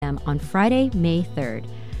p.m. on Friday, May 3rd.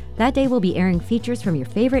 That day we'll be airing features from your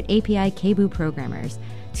favorite API KBOO programmers.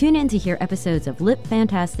 Tune in to hear episodes of Lip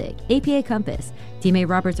Fantastic, APA Compass, D.M.A.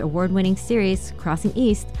 Roberts' award-winning series Crossing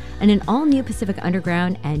East, and an all-new Pacific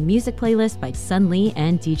Underground and music playlist by Sun Lee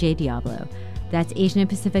and DJ Diablo. That's Asian and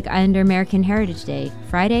Pacific Islander American Heritage Day,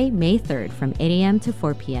 Friday, May 3rd from 8 a.m. to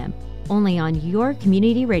 4 p.m. Only on your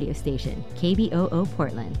community radio station, KBOO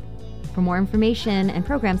Portland. For more information and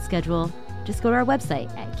program schedule, just go to our website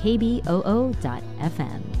at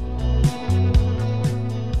kboo.fm.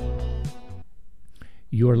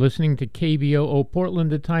 You're listening to KBOO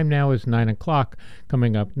Portland. The time now is 9 o'clock.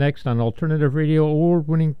 Coming up next on Alternative Radio,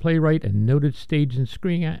 award-winning playwright and noted stage and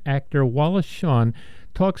screen actor Wallace Shawn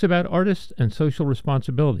talks about artists and social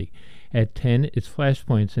responsibility. At 10, it's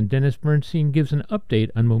Flashpoints, and Dennis Bernstein gives an update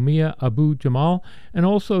on Mumia Abu-Jamal and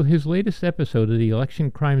also his latest episode of the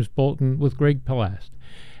Election Crimes Bulletin with Greg Palast.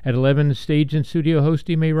 At 11, stage and studio host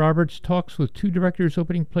D.M.A. Roberts talks with two directors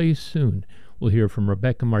opening plays soon. We'll hear from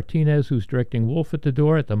Rebecca Martinez, who's directing Wolf at the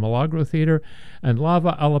Door at the Milagro Theater, and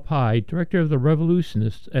Lava Alapai, director of The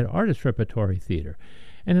Revolutionists at Artist Repertory Theater.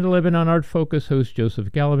 And at 11 on Art Focus, host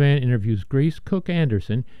Joseph Gallivan interviews Grace Cook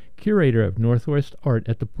Anderson, curator of Northwest Art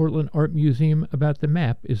at the Portland Art Museum, about The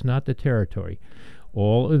Map is Not the Territory.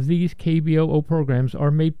 All of these KBOO programs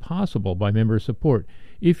are made possible by member support.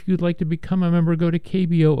 If you'd like to become a member, go to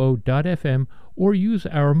kboo.fm or use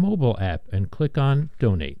our mobile app and click on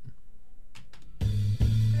Donate.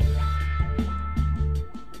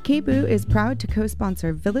 KBOO is proud to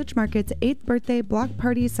co-sponsor Village Market's 8th birthday block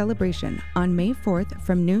party celebration on May 4th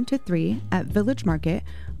from noon to 3 at Village Market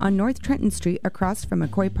on North Trenton Street across from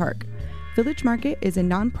McCoy Park. Village Market is a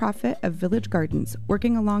nonprofit of Village Gardens,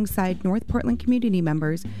 working alongside North Portland community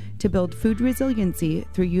members to build food resiliency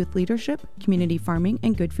through youth leadership, community farming,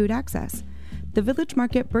 and good food access. The Village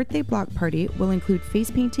Market birthday block party will include face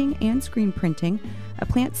painting and screen printing, a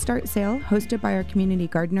plant start sale hosted by our community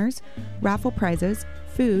gardeners, raffle prizes,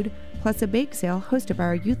 food, plus a bake sale hosted by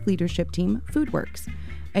our youth leadership team, Foodworks.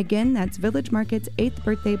 Again, that's Village Market's 8th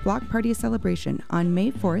birthday block party celebration on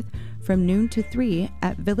May 4th from noon to 3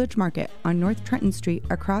 at Village Market on North Trenton Street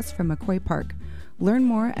across from McCoy Park. Learn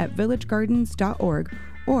more at villagegardens.org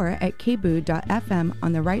or at kboo.fm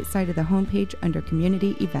on the right side of the homepage under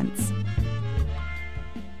Community Events.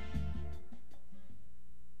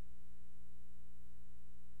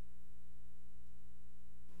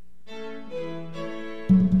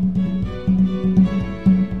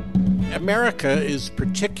 America is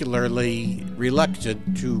particularly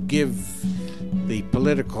reluctant to give the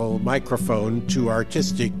political microphone to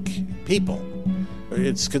artistic people.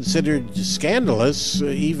 It's considered scandalous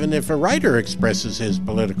even if a writer expresses his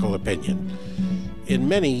political opinion. In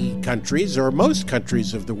many countries, or most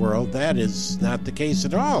countries of the world, that is not the case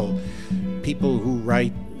at all. People who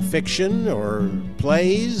write fiction or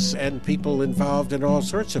plays and people involved in all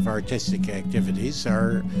sorts of artistic activities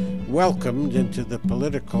are welcomed into the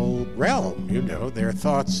political realm. You know, their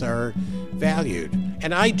thoughts are valued.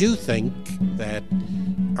 And I do think that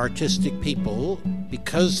artistic people,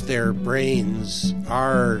 because their brains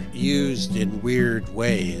are used in weird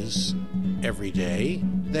ways every day,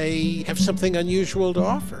 they have something unusual to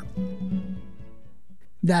offer.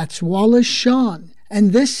 That's Wallace Shawn,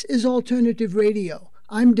 and this is Alternative Radio.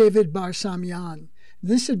 I'm David Barsamian.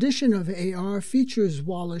 This edition of AR features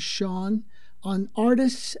Wallace Shawn on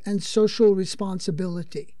artists and social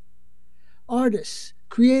responsibility. Artists,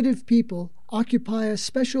 creative people, occupy a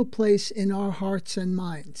special place in our hearts and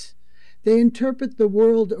minds. They interpret the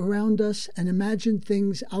world around us and imagine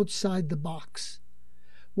things outside the box.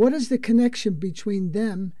 What is the connection between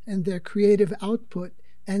them and their creative output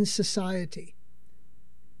and society?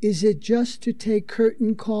 Is it just to take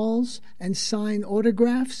curtain calls and sign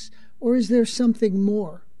autographs, or is there something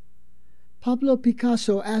more? Pablo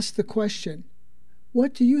Picasso asked the question,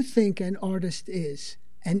 what do you think an artist is?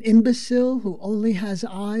 An imbecile who only has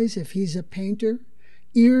eyes if he's a painter,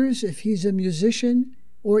 ears if he's a musician,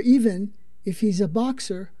 or even, if he's a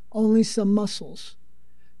boxer, only some muscles?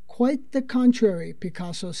 Quite the contrary,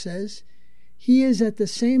 Picasso says. He is at the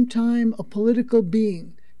same time a political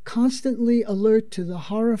being, constantly alert to the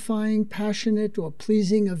horrifying, passionate, or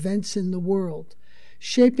pleasing events in the world,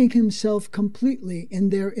 shaping himself completely in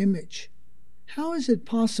their image. How is it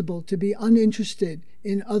possible to be uninterested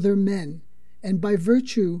in other men, and by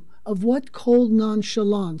virtue of what cold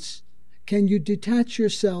nonchalance can you detach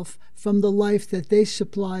yourself from the life that they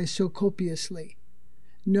supply so copiously?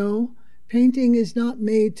 No, painting is not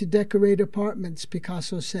made to decorate apartments,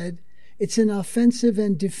 Picasso said. It's an offensive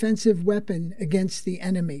and defensive weapon against the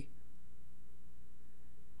enemy.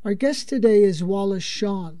 Our guest today is Wallace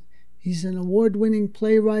Shawn. He's an award-winning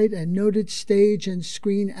playwright and noted stage and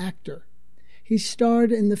screen actor. He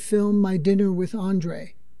starred in the film My Dinner with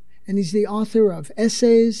Andre, and he's the author of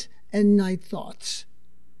Essays and Night Thoughts.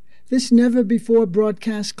 This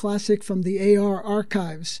never-before-broadcast classic from the AR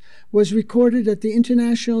archives was recorded at the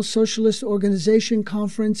International Socialist Organization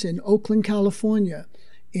Conference in Oakland, California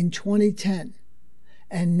in 2010.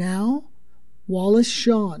 And now, Wallace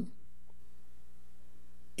Shawn.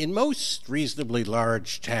 In most reasonably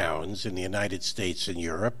large towns in the United States and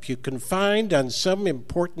Europe, you can find on some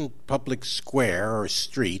important public square or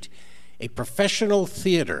street a professional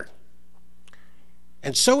theater.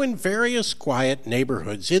 And so in various quiet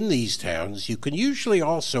neighborhoods in these towns, you can usually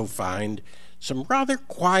also find some rather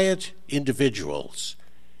quiet individuals,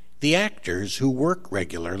 the actors who work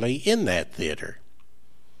regularly in that theater.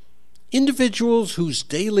 Individuals whose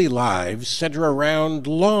daily lives center around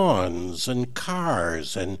lawns and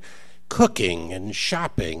cars and cooking and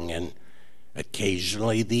shopping and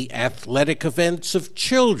occasionally the athletic events of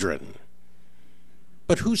children,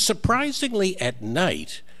 but who surprisingly at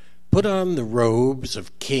night put on the robes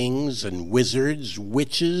of kings and wizards,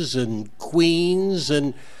 witches and queens,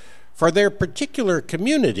 and for their particular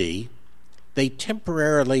community, they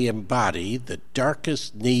temporarily embody the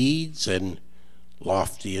darkest needs and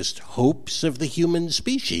loftiest hopes of the human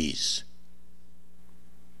species.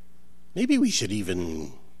 Maybe we should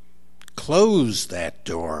even close that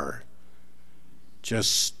door,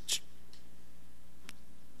 just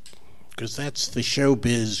because that's the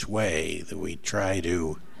showbiz way, that we try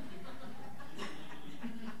to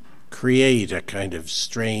create a kind of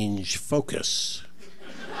strange focus.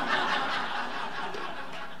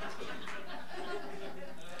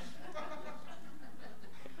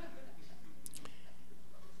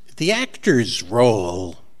 The actor's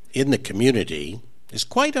role in the community is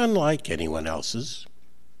quite unlike anyone else's.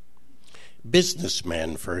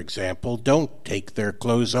 Businessmen, for example, don't take their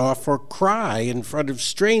clothes off or cry in front of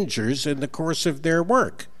strangers in the course of their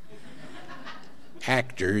work.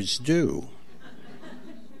 Actors do.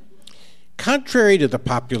 Contrary to the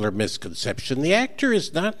popular misconception, the actor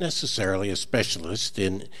is not necessarily a specialist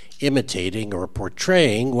in imitating or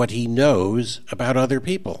portraying what he knows about other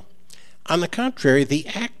people. On the contrary, the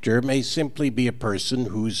actor may simply be a person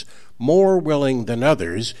who's more willing than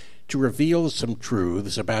others to reveal some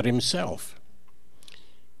truths about himself.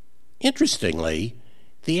 Interestingly,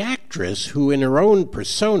 the actress, who in her own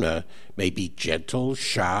persona may be gentle,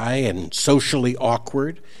 shy, and socially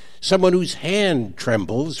awkward, someone whose hand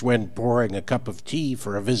trembles when pouring a cup of tea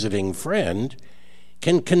for a visiting friend,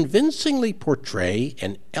 can convincingly portray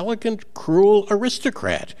an elegant, cruel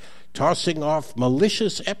aristocrat tossing off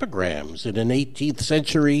malicious epigrams in an 18th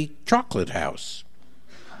century chocolate house.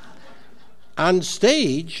 On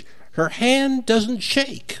stage, her hand doesn't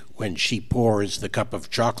shake when she pours the cup of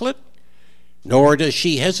chocolate, nor does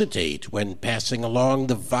she hesitate when passing along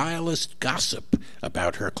the vilest gossip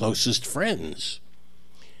about her closest friends.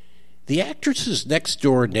 The actress's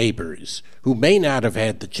next-door neighbors, who may not have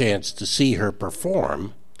had the chance to see her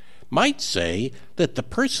perform, might say that the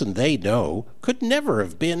person they know could never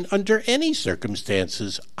have been, under any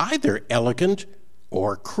circumstances, either elegant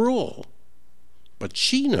or cruel. But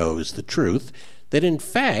she knows the truth, that in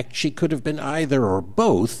fact she could have been either or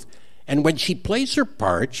both, and when she plays her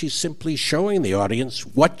part, she's simply showing the audience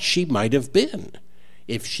what she might have been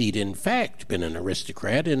if she'd in fact been an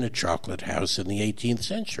aristocrat in a chocolate house in the 18th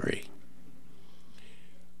century.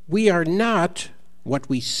 We are not what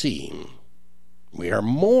we seem. We are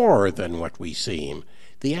more than what we seem.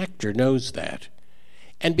 The actor knows that.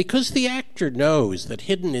 And because the actor knows that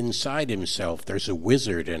hidden inside himself there's a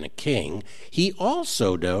wizard and a king, he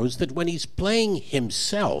also knows that when he's playing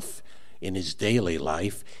himself in his daily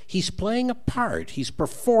life, he's playing a part, he's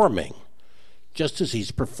performing, just as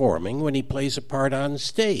he's performing when he plays a part on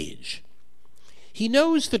stage. He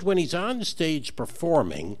knows that when he's on stage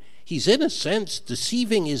performing, he's in a sense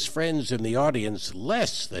deceiving his friends in the audience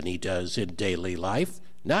less than he does in daily life,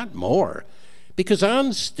 not more, because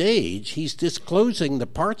on stage he's disclosing the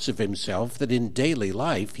parts of himself that in daily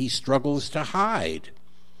life he struggles to hide.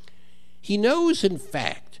 He knows, in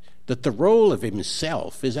fact, that the role of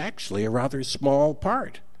himself is actually a rather small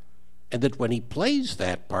part, and that when he plays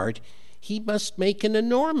that part, he must make an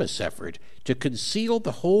enormous effort to conceal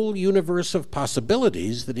the whole universe of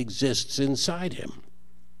possibilities that exists inside him.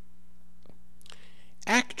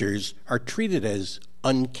 Actors are treated as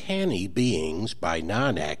uncanny beings by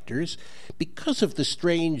non-actors because of the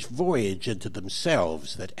strange voyage into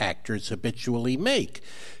themselves that actors habitually make,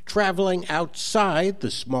 traveling outside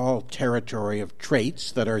the small territory of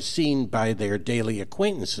traits that are seen by their daily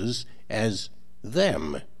acquaintances as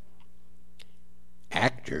them.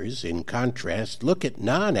 Actors, in contrast, look at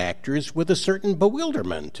non-actors with a certain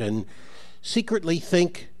bewilderment and secretly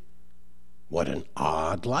think, what an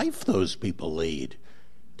odd life those people lead.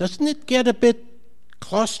 Doesn't it get a bit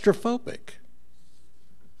claustrophobic?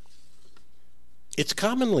 It's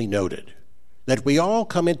commonly noted that we all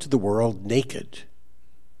come into the world naked,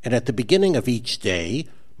 and at the beginning of each day,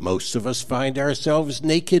 most of us find ourselves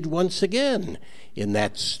naked once again in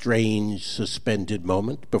that strange suspended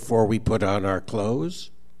moment before we put on our clothes.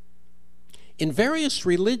 In various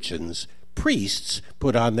religions, priests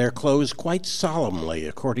put on their clothes quite solemnly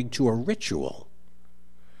according to a ritual.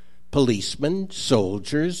 Policemen,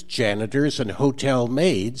 soldiers, janitors, and hotel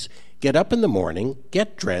maids get up in the morning,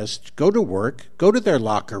 get dressed, go to work, go to their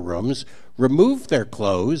locker rooms, remove their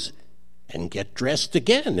clothes, and get dressed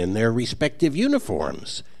again in their respective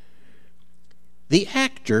uniforms. The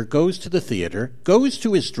actor goes to the theater, goes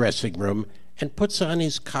to his dressing room, and puts on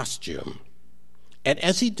his costume. And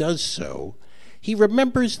as he does so, he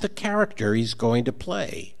remembers the character he's going to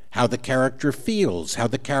play, how the character feels, how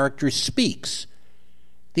the character speaks.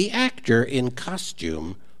 The actor in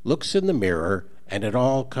costume looks in the mirror, and it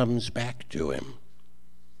all comes back to him.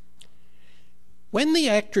 When the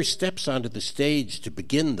actor steps onto the stage to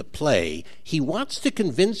begin the play, he wants to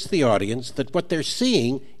convince the audience that what they're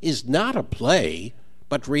seeing is not a play,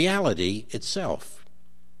 but reality itself.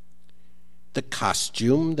 The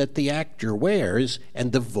costume that the actor wears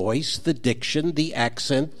and the voice, the diction, the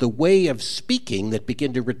accent, the way of speaking that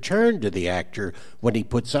begin to return to the actor when he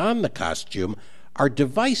puts on the costume are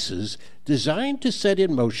devices designed to set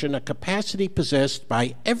in motion a capacity possessed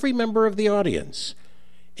by every member of the audience,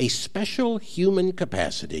 a special human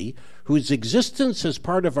capacity whose existence as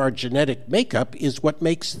part of our genetic makeup is what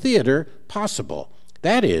makes theater possible.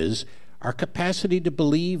 That is, our capacity to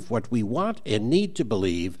believe what we want and need to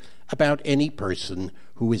believe about any person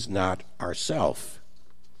who is not ourself.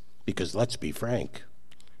 Because let's be frank,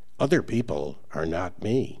 other people are not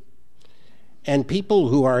me. And people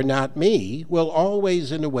who are not me will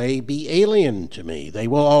always, in a way, be alien to me. They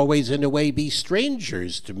will always, in a way, be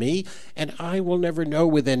strangers to me, and I will never know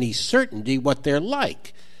with any certainty what they're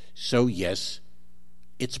like. So, yes,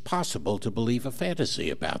 it's possible to believe a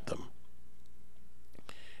fantasy about them.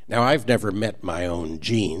 Now, I've never met my own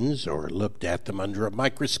genes or looked at them under a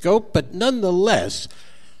microscope, but nonetheless,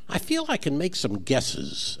 I feel I can make some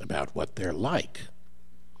guesses about what they're like.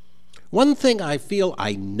 One thing I feel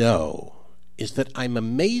I know is that I'm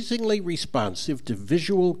amazingly responsive to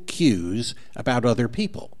visual cues about other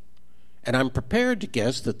people, and I'm prepared to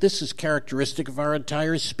guess that this is characteristic of our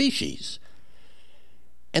entire species.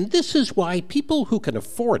 And this is why people who can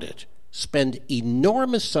afford it spend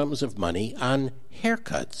enormous sums of money on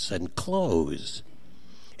haircuts and clothes.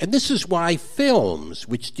 And this is why films,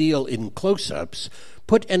 which deal in close-ups,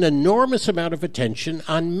 put an enormous amount of attention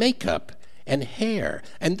on makeup and hair.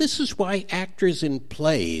 And this is why actors in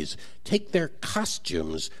plays take their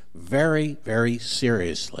costumes very, very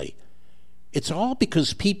seriously. It's all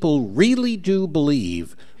because people really do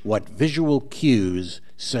believe what visual cues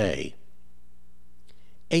say.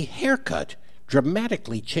 A haircut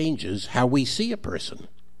dramatically changes how we see a person.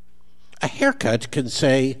 A haircut can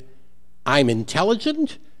say, I'm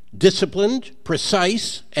intelligent, disciplined,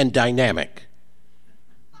 precise, and dynamic.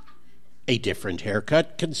 A different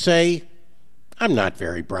haircut can say, I'm not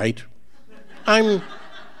very bright. I'm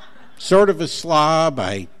sort of a slob.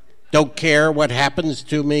 I don't care what happens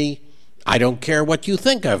to me. I don't care what you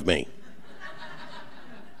think of me.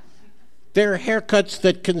 There are haircuts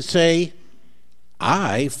that can say,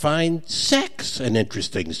 I find sex an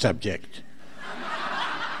interesting subject.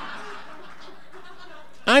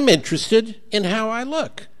 I'm interested in how I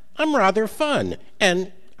look. I'm rather fun,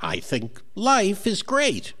 and I think life is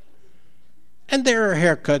great. And there are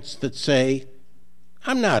haircuts that say,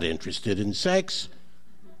 I'm not interested in sex,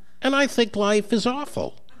 and I think life is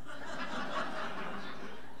awful.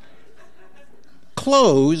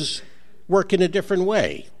 Clothes work in a different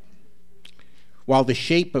way. While the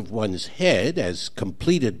shape of one's head, as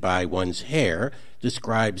completed by one's hair,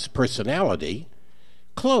 describes personality,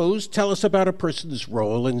 clothes tell us about a person's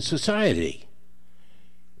role in society.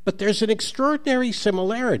 But there's an extraordinary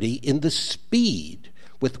similarity in the speed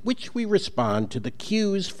with which we respond to the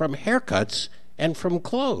cues from haircuts and from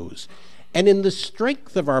clothes, and in the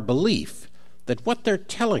strength of our belief that what they're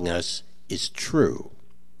telling us is true.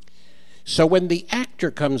 So when the actor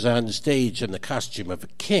comes on stage in the costume of a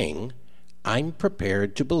king, I'm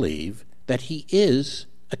prepared to believe that he is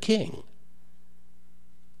a king.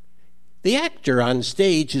 The actor on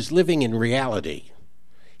stage is living in reality.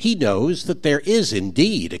 He knows that there is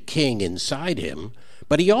indeed a king inside him,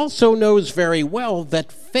 But he also knows very well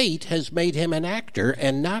that fate has made him an actor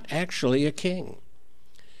and not actually a king.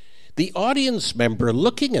 The audience member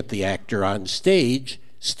looking at the actor on stage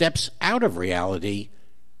steps out of reality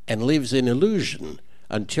and lives in illusion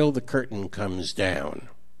until the curtain comes down.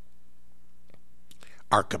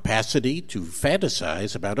 Our capacity to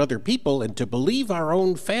fantasize about other people and to believe our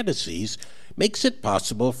own fantasies makes it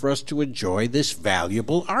possible for us to enjoy this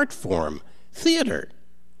valuable art form, theater.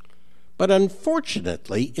 But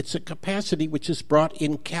unfortunately, it's a capacity which has brought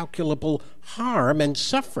incalculable harm and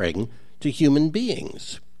suffering to human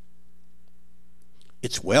beings.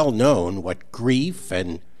 It's well known what grief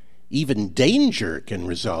and even danger can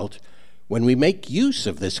result when we make use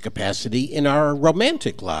of this capacity in our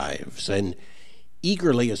romantic lives and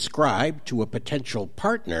eagerly ascribe to a potential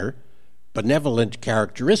partner benevolent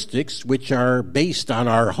characteristics which are based on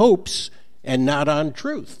our hopes and not on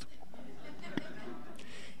truth.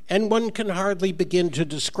 And one can hardly begin to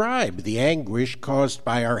describe the anguish caused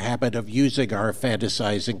by our habit of using our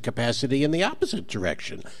fantasizing capacity in the opposite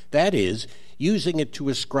direction. That is, using it to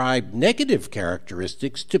ascribe negative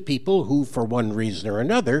characteristics to people who, for one reason or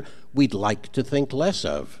another, we'd like to think less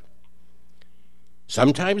of.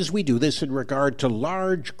 Sometimes we do this in regard to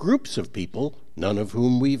large groups of people, none of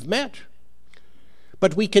whom we've met.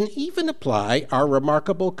 But we can even apply our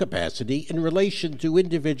remarkable capacity in relation to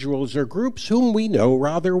individuals or groups whom we know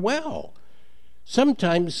rather well,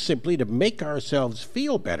 sometimes simply to make ourselves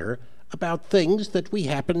feel better about things that we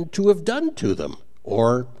happen to have done to them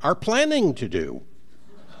or are planning to do.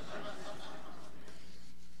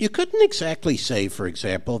 You couldn't exactly say, for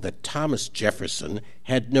example, that Thomas Jefferson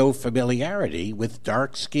had no familiarity with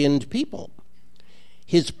dark-skinned people.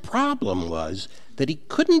 His problem was that he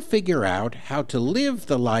couldn't figure out how to live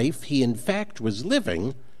the life he in fact was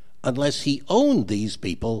living unless he owned these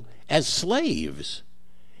people as slaves.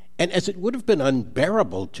 And as it would have been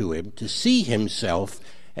unbearable to him to see himself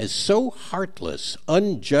as so heartless,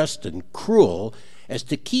 unjust, and cruel as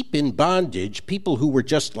to keep in bondage people who were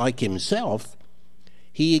just like himself,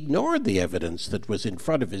 he ignored the evidence that was in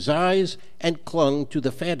front of his eyes and clung to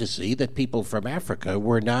the fantasy that people from Africa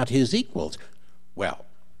were not his equals. Well,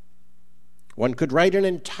 one could write an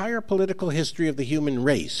entire political history of the human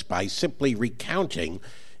race by simply recounting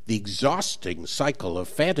the exhausting cycle of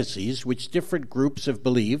fantasies which different groups have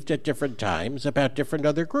believed at different times about different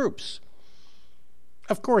other groups.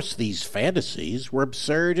 Of course, these fantasies were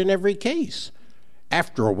absurd in every case.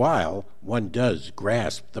 After a while, one does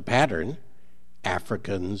grasp the pattern.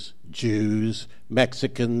 Africans, Jews,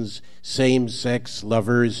 Mexicans, same-sex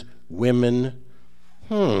lovers, women.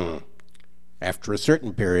 After a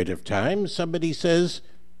certain period of time, somebody says,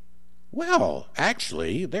 well,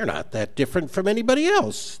 actually, they're not that different from anybody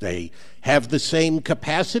else. They have the same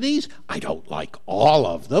capacities. I don't like all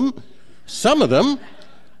of them. Some of them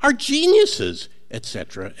are geniuses,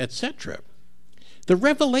 etc., etc. The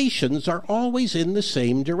revelations are always in the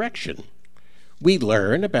same direction. We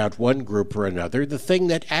learn about one group or another the thing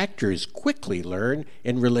that actors quickly learn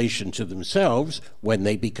in relation to themselves when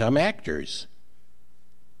they become actors.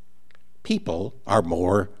 People are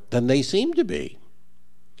more than they seem to be.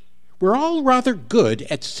 We're all rather good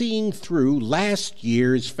at seeing through last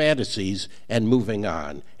year's fantasies and moving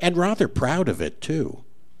on, and rather proud of it, too.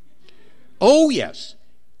 Oh, yes,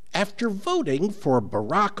 after voting for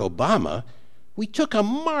Barack Obama, we took a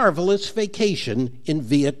marvelous vacation in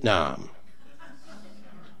Vietnam.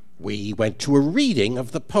 We went to a reading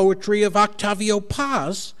of the poetry of Octavio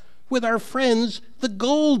Paz with our friends, the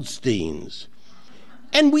Goldsteins.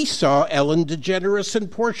 And we saw Ellen DeGeneres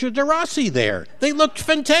and Portia de Rossi there. They looked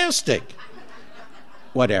fantastic.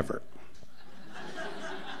 Whatever.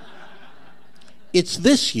 It's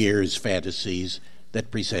this year's fantasies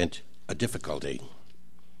that present a difficulty.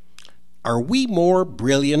 Are we more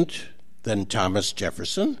brilliant than Thomas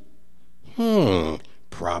Jefferson?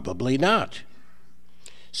 Probably not.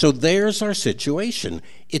 So there's our situation.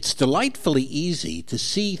 It's delightfully easy to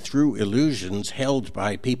see through illusions held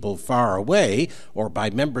by people far away or by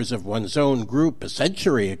members of one's own group a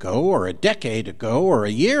century ago or a decade ago or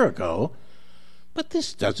a year ago. But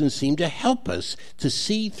this doesn't seem to help us to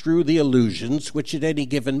see through the illusions which at any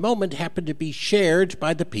given moment happen to be shared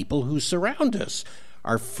by the people who surround us,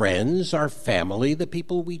 our friends, our family, the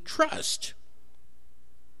people we trust.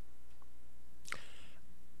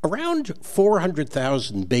 Around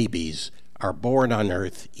 400,000 babies are born on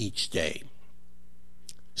Earth each day.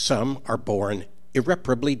 Some are born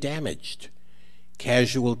irreparably damaged,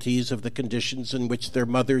 casualties of the conditions in which their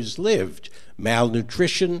mothers lived,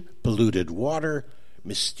 malnutrition, polluted water,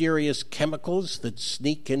 mysterious chemicals that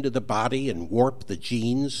sneak into the body and warp the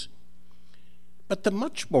genes. But the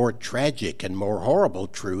much more tragic and more horrible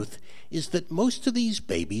truth is that most of these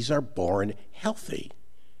babies are born healthy.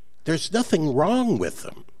 There's nothing wrong with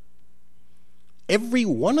them. Every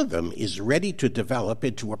one of them is ready to develop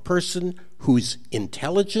into a person whose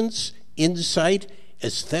intelligence, insight,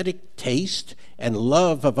 aesthetic taste, and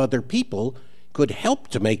love of other people could help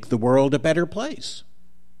to make the world a better place.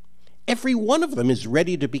 Every one of them is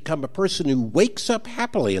ready to become a person who wakes up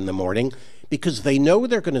happily in the morning because they know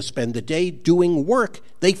they're going to spend the day doing work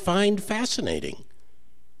they find fascinating,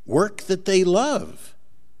 work that they love.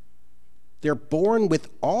 They're born with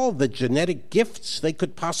all the genetic gifts they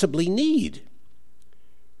could possibly need.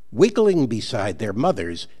 Wiggling beside their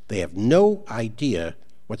mothers, they have no idea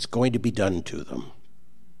what's going to be done to them.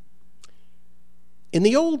 In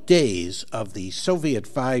the old days of the Soviet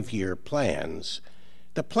 5-year plans,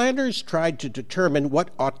 the planners tried to determine what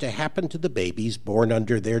ought to happen to the babies born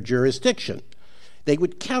under their jurisdiction. They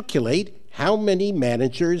would calculate how many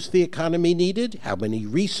managers the economy needed, how many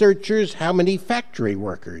researchers, how many factory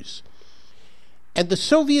workers. And the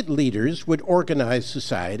Soviet leaders would organize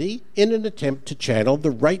society in an attempt to channel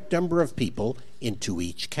the right number of people into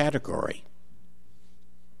each category.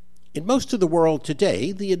 In most of the world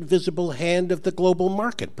today, the invisible hand of the global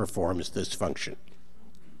market performs this function.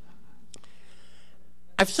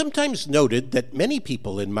 I've sometimes noted that many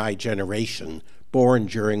people in my generation, born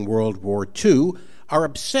during World War II, are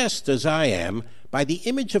obsessed, as I am, by the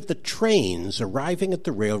image of the trains arriving at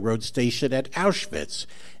the railroad station at Auschwitz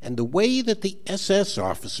and the way that the SS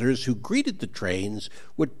officers who greeted the trains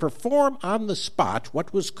would perform on the spot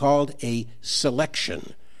what was called a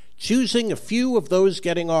selection, choosing a few of those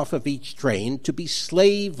getting off of each train to be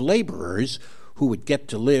slave laborers who would get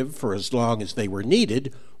to live for as long as they were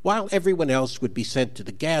needed, while everyone else would be sent to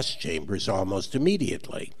the gas chambers almost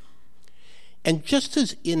immediately. And just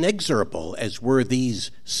as inexorable as were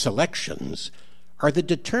these selections are the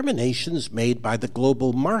determinations made by the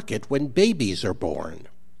global market when babies are born.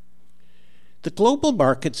 The global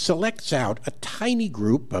market selects out a tiny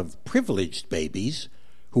group of privileged babies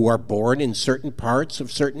who are born in certain parts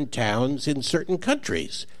of certain towns in certain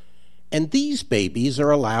countries, and these babies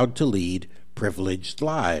are allowed to lead privileged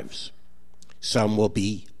lives. Some will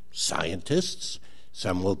be scientists,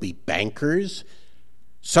 some will be bankers,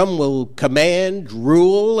 some will command,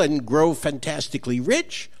 rule, and grow fantastically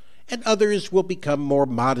rich, and others will become more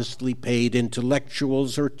modestly paid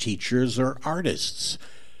intellectuals or teachers or artists.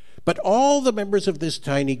 But all the members of this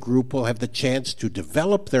tiny group will have the chance to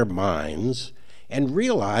develop their minds and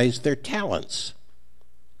realize their talents.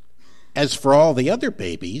 As for all the other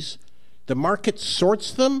babies, the market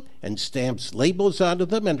sorts them and stamps labels onto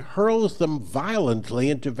them and hurls them violently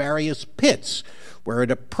into various pits where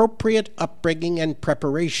an appropriate upbringing and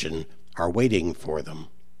preparation are waiting for them.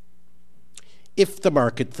 If the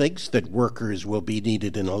market thinks that workers will be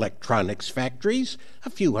needed in electronics factories, a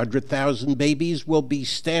few 100,000 babies will be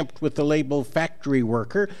stamped with the label factory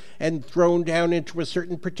worker and thrown down into a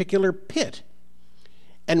certain particular pit.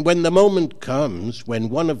 And when the moment comes when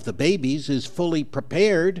one of the babies is fully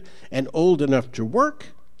prepared and old enough to work,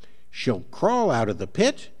 she'll crawl out of the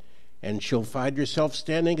pit and she'll find herself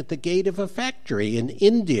standing at the gate of a factory in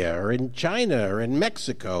India or in China or in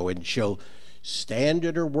Mexico, and she'll stand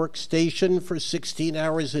at her workstation for 16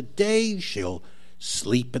 hours a day. She'll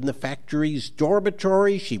sleep in the factory's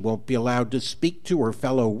dormitory. She won't be allowed to speak to her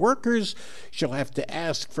fellow workers. She'll have to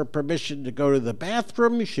ask for permission to go to the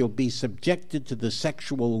bathroom. She'll be subjected to the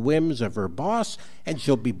sexual whims of her boss, and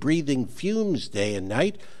she'll be breathing fumes day and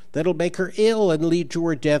night that'll make her ill and lead to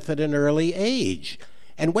her death at an early age.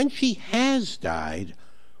 And when she has died,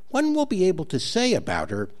 one will be able to say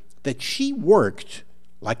about her that she worked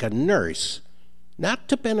like a nurse, not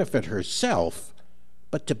to benefit herself,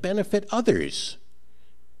 but to benefit others.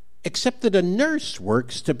 Except that a nurse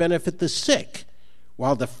works to benefit the sick,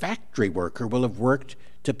 while the factory worker will have worked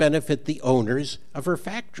to benefit the owners of her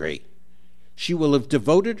factory. She will have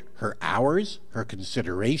devoted her hours, her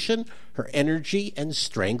consideration, her energy and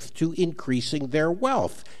strength to increasing their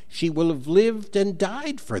wealth. She will have lived and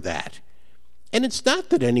died for that. And it's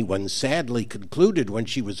not that anyone sadly concluded when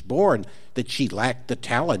she was born that she lacked the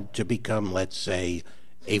talent to become, let's say,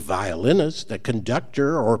 a violinist, a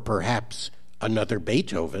conductor, or perhaps another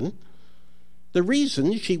Beethoven. The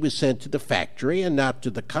reason she was sent to the factory and not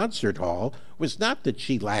to the concert hall was not that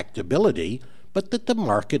she lacked ability, but that the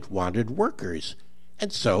market wanted workers,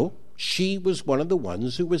 and so she was one of the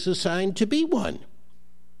ones who was assigned to be one.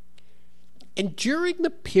 And during the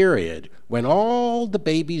period when all the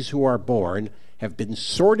babies who are born have been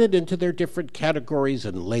sorted into their different categories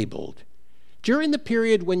and labeled, during the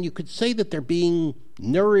period when you could say that they're being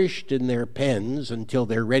nourished in their pens until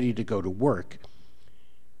they're ready to go to work,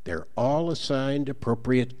 They're all assigned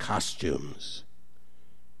appropriate costumes.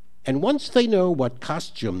 And once they know what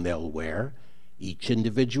costume they'll wear, each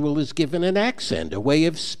individual is given an accent, a way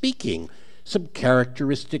of speaking, some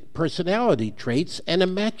characteristic personality traits, and a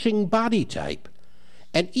matching body type.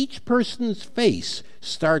 And each person's face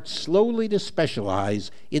starts slowly to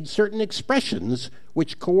specialize in certain expressions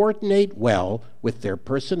which coordinate well with their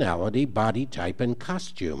personality, body type, and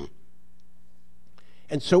costume.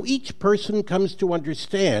 And so each person comes to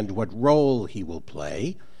understand what role he will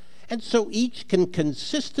play, and so each can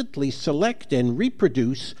consistently select and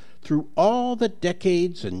reproduce through all the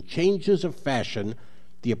decades and changes of fashion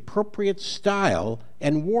the appropriate style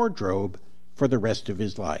and wardrobe for the rest of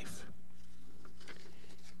his life.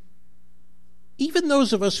 Even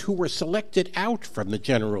those of us who were selected out from the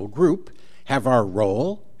general group have our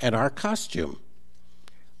role and our costume.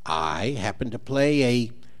 I happen to play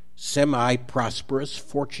a semi-prosperous,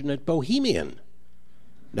 fortunate bohemian,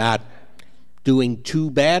 not doing too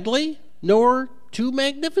badly nor too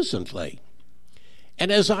magnificently.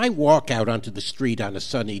 And as I walk out onto the street on a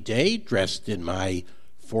sunny day, dressed in my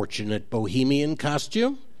fortunate bohemian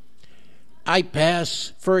costume, I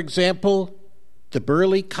pass, for example, the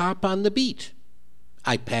burly cop on the beat.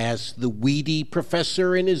 I pass the weedy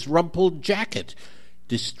professor in his rumpled jacket,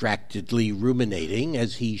 distractedly ruminating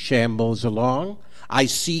as he shambles along. I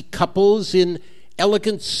see couples in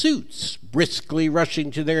elegant suits briskly rushing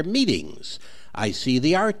to their meetings. I see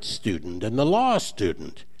the art student and the law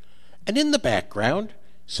student. And in the background,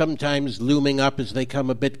 sometimes looming up as they come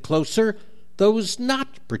a bit closer, those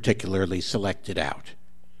not particularly selected out.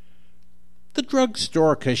 The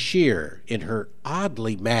drugstore cashier in her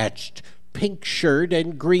oddly matched pink shirt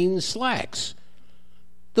and green slacks.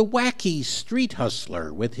 The wacky street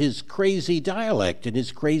hustler with his crazy dialect and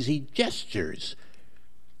his crazy gestures.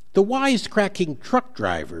 The wisecracking truck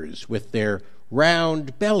drivers with their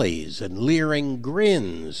round bellies and leering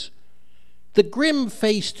grins. The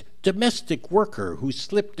grim-faced domestic worker who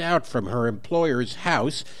slipped out from her employer's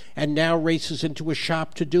house and now races into a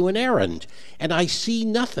shop to do an errand. And I see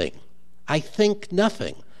nothing. I think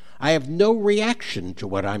nothing. I have no reaction to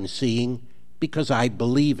what I'm seeing because I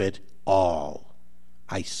believe it all.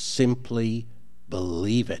 I simply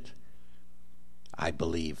believe it. I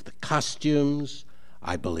believe the costumes.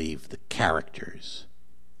 I believe the characters.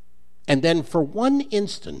 And then for one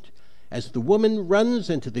instant, as the woman runs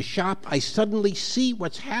into the shop, I suddenly see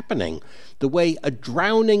what's happening, the way a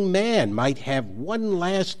drowning man might have one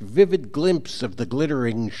last vivid glimpse of the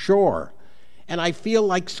glittering shore. And I feel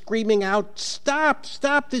like screaming out, "Stop,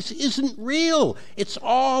 stop, this isn't real. It's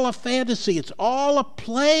all a fantasy. It's all a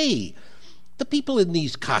play. The people in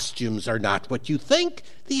these costumes are not what you think.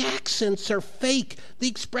 The accents are fake. The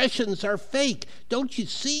expressions are fake. Don't you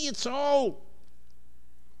see? It's all..."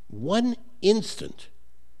 One instant,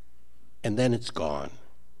 and then it's gone.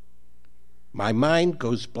 My mind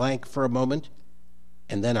goes blank for a moment,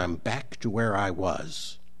 and then I'm back to where I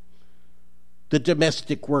was. The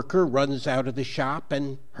domestic worker runs out of the shop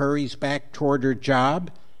and hurries back toward her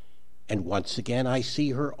job, and once again I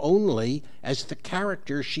see her only as the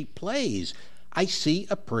character she plays. I see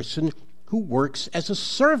a person who works as a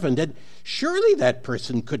servant, and surely that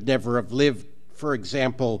person could never have lived, for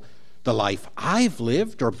example, the life I've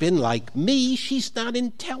lived or been like me. She's not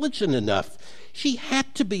intelligent enough. She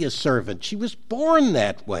had to be a servant. She was born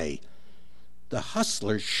that way. The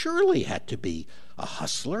hustler surely had to be a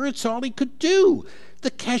hustler. It's all he could do.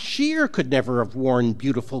 The cashier could never have worn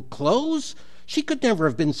beautiful clothes. She could never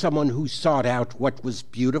have been someone who sought out what was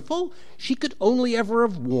beautiful. She could only ever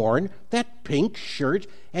have worn that pink shirt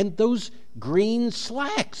and those green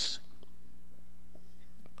slacks.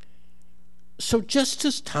 So just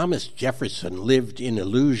as Thomas Jefferson lived in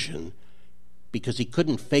illusion because he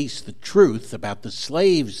couldn't face the truth about the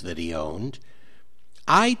slaves that he owned,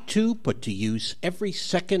 I too put to use every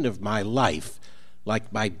second of my life,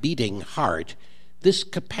 like my beating heart, this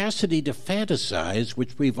capacity to fantasize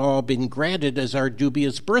which we've all been granted as our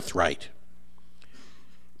dubious birthright.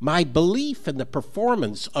 My belief in the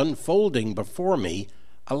performance unfolding before me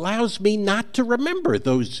allows me not to remember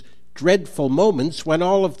those dreadful moments when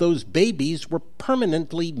all of those babies were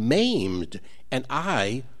permanently maimed and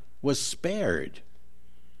I was spared.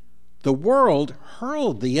 The world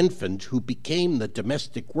hurled the infant who became the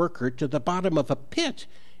domestic worker to the bottom of a pit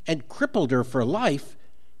and crippled her for life,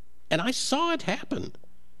 and I saw it happen,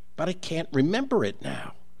 but I can't remember it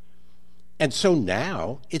now. And so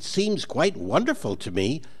now it seems quite wonderful to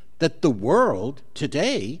me that the world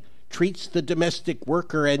today treats the domestic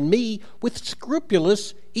worker and me with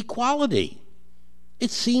scrupulous equality. It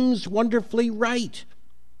seems wonderfully right.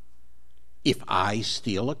 If I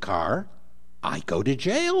steal a car, I go to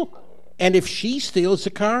jail. And if she steals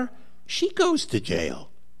a car, she goes to jail.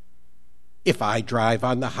 If I drive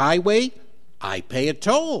on the highway, I pay a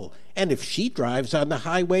toll. And if she drives on the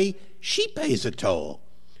highway, she pays a toll.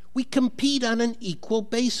 We compete on an equal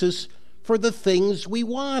basis for the things we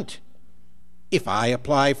want. If I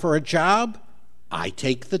apply for a job, I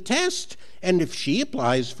take the test. And if she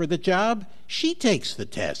applies for the job, she takes the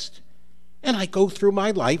test. And I go through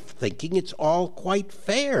my life thinking it's all quite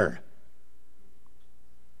fair.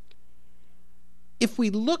 If we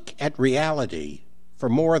look at reality for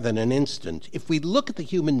more than an instant, if we look at the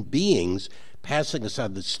human beings passing us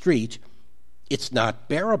on the street, it's not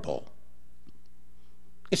bearable.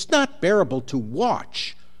 It's not bearable to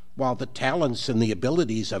watch while the talents and the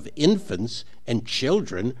abilities of infants and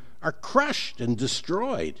children are crushed and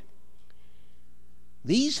destroyed.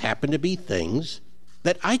 These happen to be things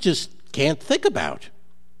that I just can't think about.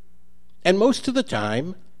 And most of the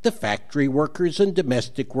time, the factory workers and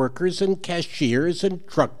domestic workers and cashiers and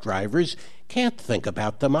truck drivers can't think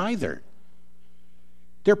about them either.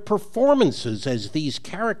 Their performances as these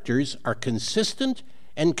characters are consistent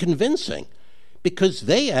and convincing because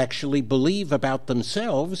they actually believe about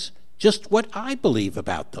themselves just what I believe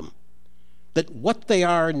about them, that what they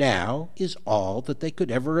are now is all that they could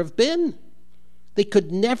ever have been. They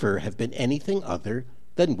could never have been anything other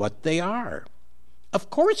than what they are. Of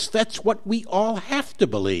course, that's what we all have to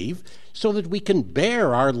believe so that we can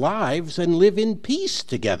bear our lives and live in peace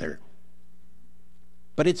together.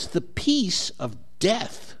 But it's the peace of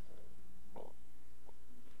death.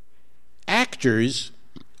 Actors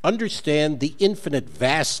understand the infinite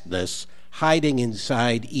vastness hiding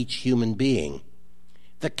inside each human being.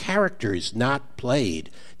 The characters not played,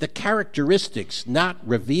 the characteristics not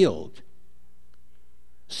revealed.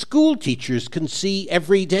 School teachers can see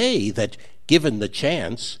every day that, given the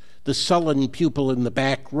chance, the sullen pupil in the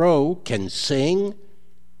back row can sing,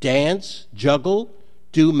 dance, juggle,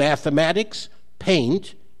 do mathematics,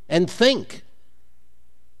 paint, and think.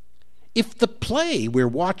 If the play we're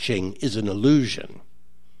watching is an illusion,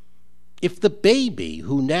 if the baby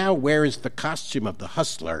who now wears the costume of the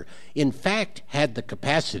hustler in fact had the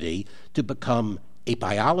capacity to become a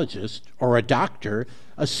biologist or a doctor,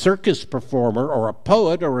 a circus performer or a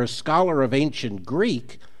poet or a scholar of ancient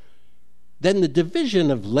Greek, then the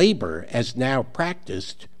division of labor as now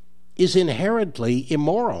practiced is inherently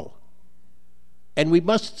immoral. And we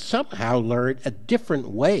must somehow learn a different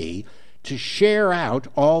way to share out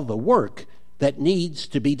all the work that needs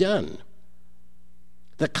to be done.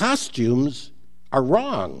 The costumes are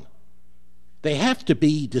wrong. They have to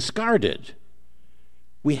be discarded.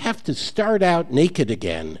 We have to start out naked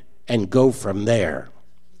again and go from there.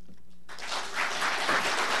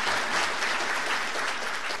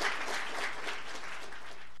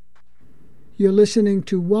 You're listening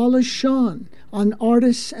to Wallace Shawn on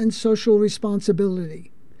Artists and Social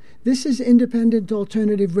Responsibility. This is Independent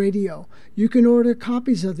Alternative Radio. You can order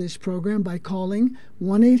copies of this program by calling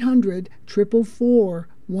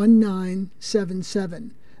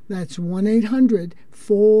 1-800-444-1977. That's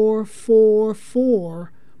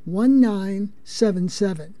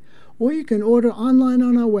 1-800-444-1977. Or you can order online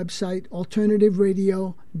on our website,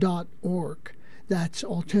 alternativeradio.org. That's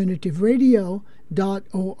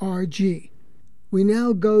alternativeradio.org. We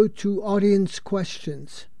now go to audience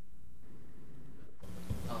questions.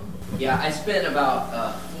 Yeah, I spent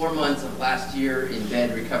about 4 months of last year in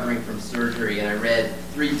bed recovering from surgery, and I read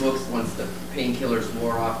 3 books once the painkillers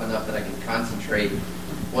wore off enough that I could concentrate.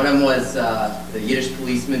 One of them was the Yiddish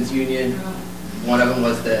Policemen's Union. One of them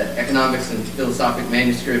was the Economics and Philosophic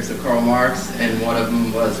Manuscripts of Karl Marx, and one of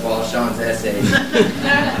them was Wallace Shawn's essays.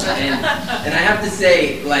 and I have to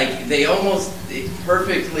say, like, they almost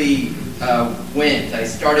perfectly went. I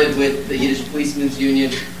started with the Yiddish Policemen's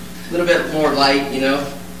Union, a little bit more light, you know,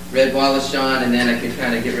 read Wallace Shawn, and then I could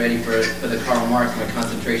kind of get ready for the Karl Marx. My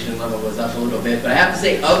concentration level was up a little bit. But I have to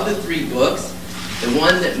say, of the 3 books, the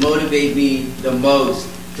one that motivated me the most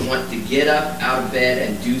to want to get up out of bed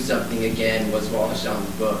and do something again was Wallace Shawn's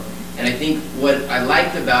book. And I think what I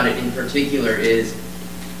liked about it in particular is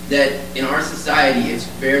that in our society, it's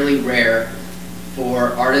fairly rare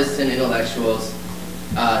for artists and intellectuals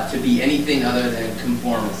to be anything other than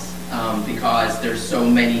conformists, because there's so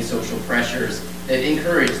many social pressures that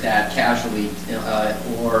encourage that casually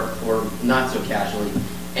or not so casually.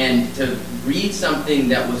 And to read something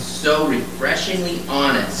that was so refreshingly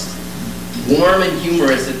honest, warm and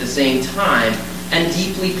humorous at the same time, and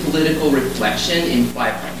deeply political reflection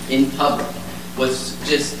in public was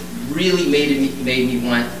just really made me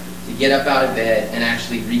want to get up out of bed and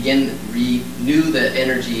actually renew the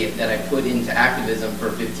energy that I put into activism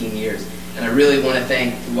for 15 years. And I really want to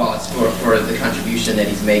thank Wallace for the contribution that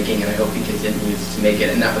he's making, and I hope he continues to make it.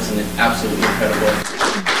 And that was an absolutely incredible.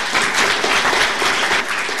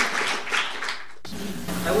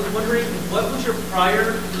 I was wondering, what was your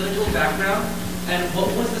prior political background, and what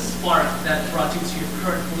was the spark that brought you to your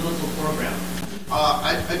current political program?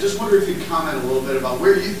 I just wonder if you'd comment a little bit about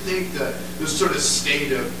where you think the sort of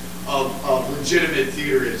state of legitimate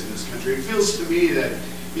theater is in this country. It feels to me that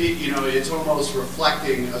it's almost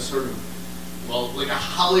reflecting a sort of, like a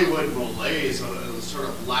Hollywood malaise, a sort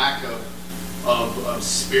of lack of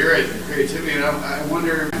spirit and creativity. And I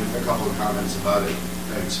wonder a couple of comments about it.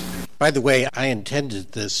 Thanks. By the way, I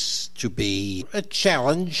intended this to be a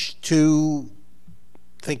challenge to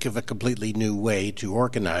think of a completely new way to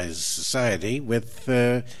organize society with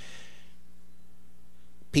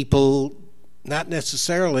people not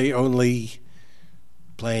necessarily only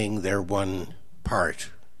playing their one part.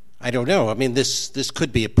 I don't know. I mean, this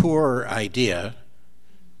could be a poor idea.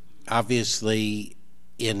 Obviously,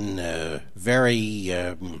 in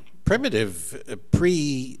very primitive,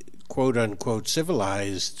 quote-unquote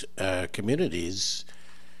civilized communities,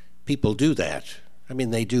 people do that. I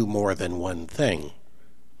mean, they do more than one thing.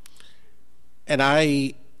 And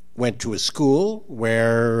I went to a school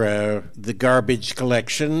where the garbage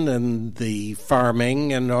collection and the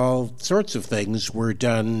farming and all sorts of things were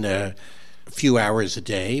done a few hours a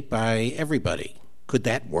day by everybody. Could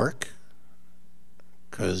that work?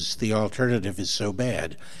 Because the alternative is so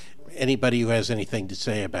bad. Anybody who has anything to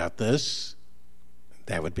say about this,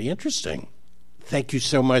 that would be interesting. Thank you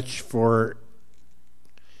so much for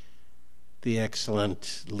the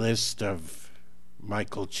excellent list of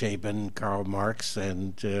Michael Chabon, Karl Marx,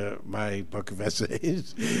 and my book of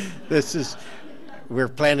essays. We're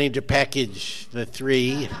planning to package the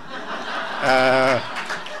three.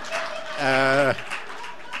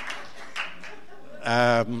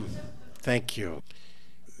 Thank you.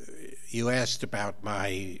 You asked about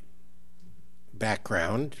my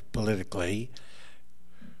background politically.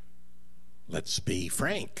 Let's be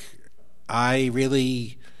frank. I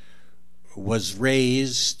really was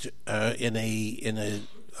raised in a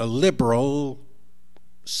liberal,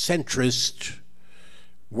 centrist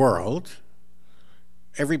world.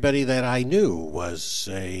 Everybody that I knew was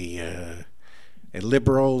a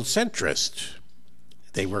liberal centrist.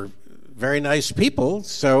 They were very nice people,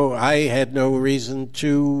 so I had no reason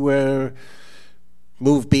to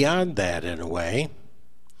move beyond that in a way.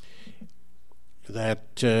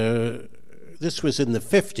 That this was in the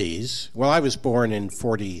 50s. Well, I was born in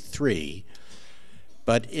 43,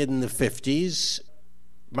 but in the 50s,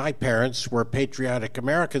 my parents were patriotic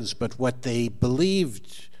Americans, but what they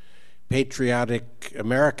believed patriotic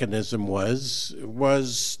Americanism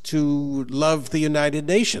was to love the United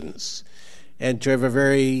Nations and to have a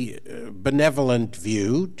very benevolent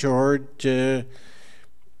view toward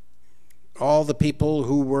all the people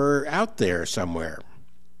who were out there somewhere.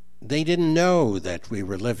 They didn't know that we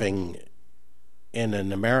were living in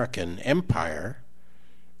an American empire.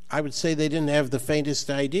 I would say they didn't have the faintest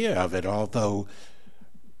idea of it, although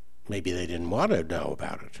maybe they didn't want to know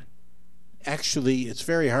about it. Actually, it's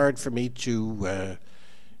very hard for me to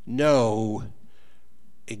know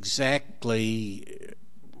exactly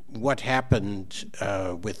what happened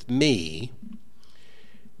with me.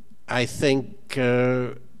 I think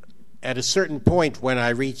at a certain point when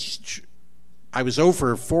I was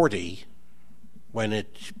over 40 when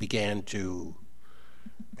it began to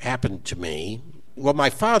happen to me. Well, my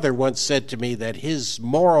father once said to me that his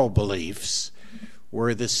moral beliefs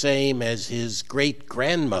were the same as his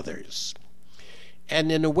great-grandmother's.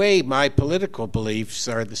 And in a way, my political beliefs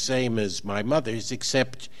are the same as my mother's,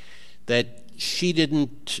 except that she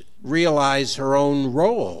didn't realize her own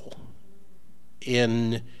role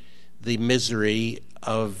in the misery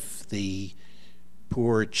of the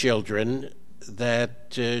poor children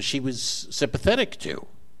that she was sympathetic to.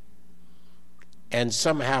 And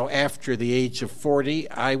somehow after the age of 40,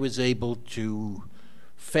 I was able to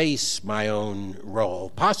face my own role.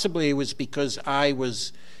 Possibly it was because I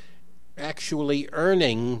was actually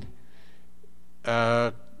earning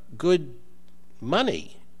good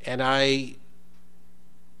money. And I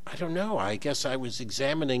don't know, I guess I was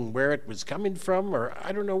examining where it was coming from, or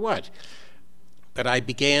I don't know what. But I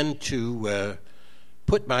began to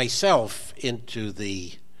put myself into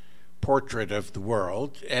the portrait of the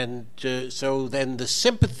world, and so then the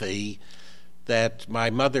sympathy that my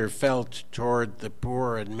mother felt toward the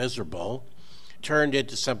poor and miserable turned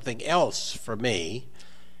into something else for me,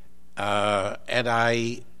 and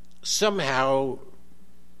I somehow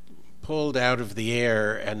pulled out of the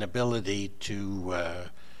air an ability to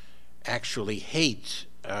actually hate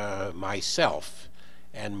myself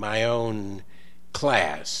and my own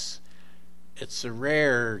class. It's a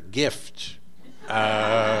rare gift.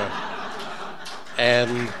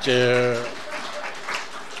 And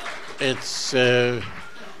it's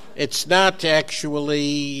not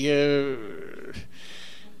actually,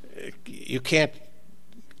 you can't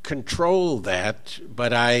control that,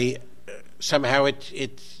 but somehow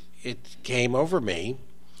it came over me,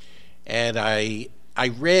 and I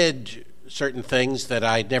read certain things that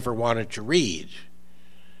I never wanted to read.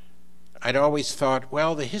 I'd always thought,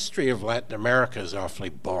 well, the history of Latin America is awfully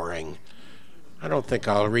boring. I don't think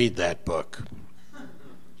I'll read that book.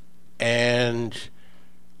 And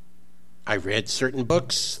I read certain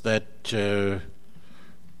books that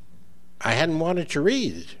I hadn't wanted to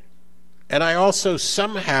read. And I also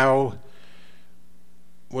somehow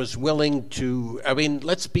was willing to,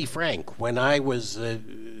 let's be frank, when I was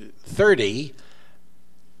 30,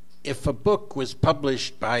 if a book was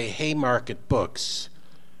published by Haymarket Books,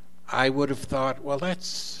 I would have thought, well,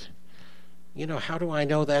 that's, how do I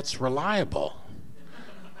know that's reliable?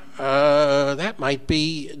 That might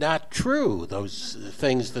be not true, those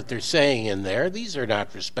things that they're saying in there. These are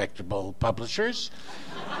not respectable publishers.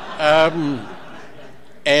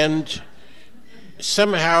 And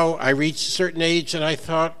somehow I reached a certain age and I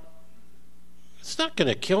thought, it's not going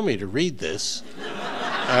to kill me to read this.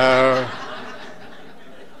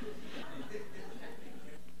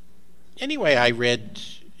 Anyway, I read,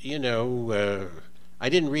 I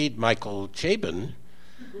didn't read Michael Chabon,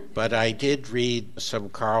 but I did read some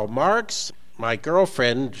Karl Marx. My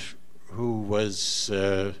girlfriend, who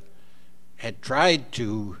had tried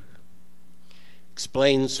to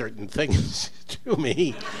explain certain things to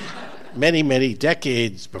me many, many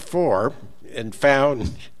decades before, and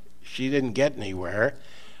found she didn't get anywhere,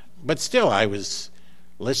 but still I was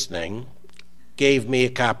listening, gave me a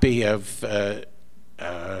copy of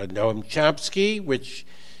Noam Chomsky, which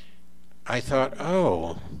I thought,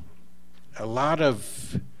 a lot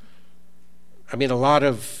of,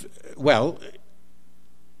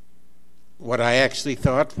 what I actually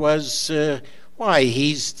thought was, why,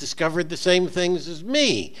 he's discovered the same things as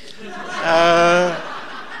me.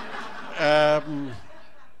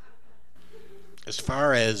 As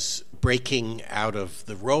far as breaking out of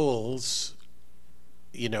the roles,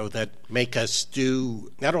 that make us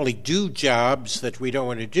not only do jobs that we don't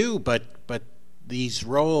want to do, but these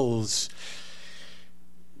roles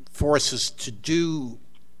force us to do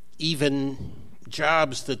even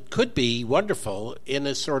jobs that could be wonderful in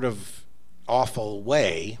a sort of awful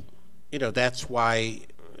way. That's why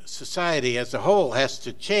society as a whole has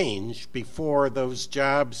to change before those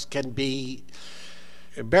jobs can be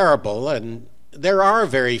bearable. And there are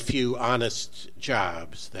very few honest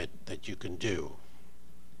jobs that you can do.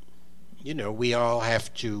 We all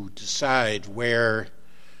have to decide where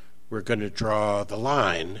we're going to draw the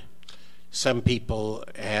line. Some people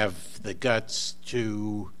have the guts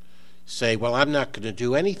to say, well, I'm not going to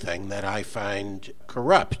do anything that I find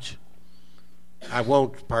corrupt. I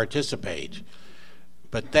won't participate.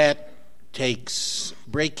 But that takes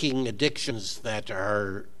breaking addictions that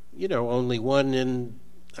are, only 1 in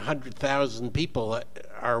 100,000 people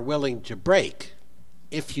are willing to break.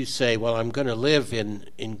 If you say, well, I'm going to live in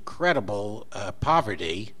incredible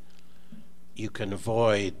poverty, you can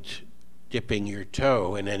avoid dipping your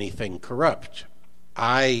toe in anything corrupt.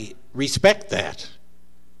 I respect that.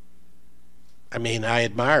 I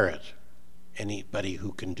admire it, anybody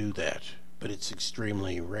who can do that, but it's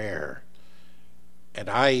extremely rare. And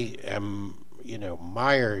I am,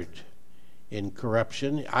 mired in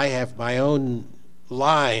corruption. I have my own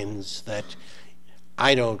lines that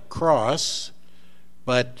I don't cross,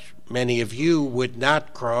 but many of you would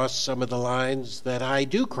not cross some of the lines that I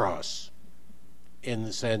do cross, in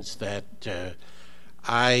the sense that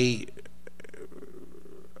I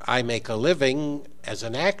make a living as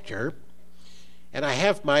an actor, and I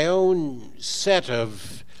have my own set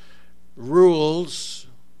of rules,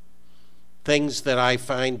 things that I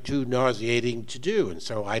find too nauseating to do, and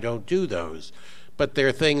so I don't do those. But there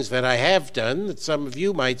are things that I have done that some of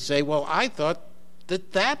you might say, well, I thought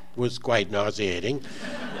that was quite nauseating,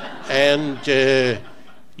 and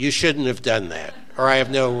you shouldn't have done that, or I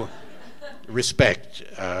have no respect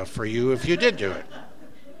for you if you did do it.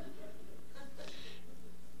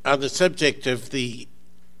 On the subject of the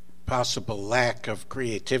possible lack of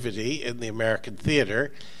creativity in the American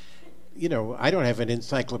theater, I don't have an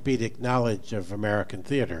encyclopedic knowledge of American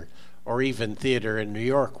theater, or even theater in New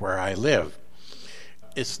York where I live.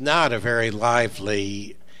 It's not a very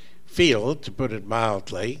lively field, to put it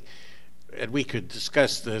mildly, and we could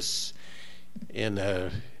discuss this in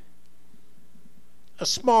a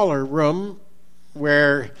smaller room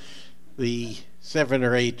where the 7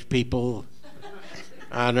 or 8 people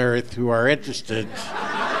on Earth who are interested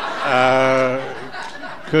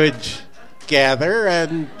could gather.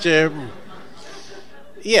 And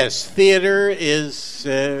yes, theater is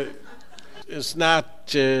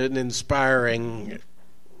not an inspiring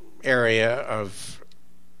area of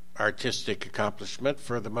artistic accomplishment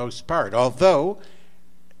for the most part, although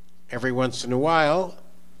every once in a while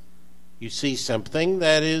you see something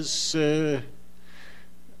that is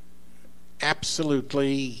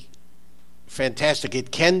absolutely fantastic.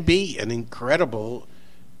 It can be an incredible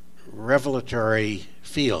revelatory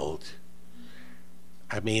field.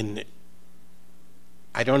 I mean,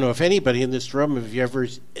 I don't know if anybody in this room,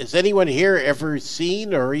 has anyone here ever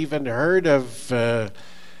seen or even heard of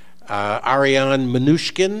Ariane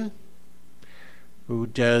Mnouchkine, who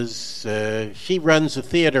she runs a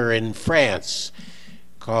theater in France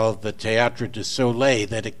called the Théâtre du Soleil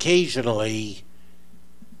that occasionally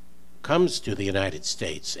comes to the United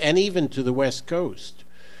States and even to the West Coast.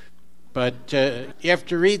 But you have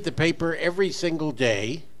to read the paper every single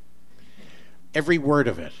day, every word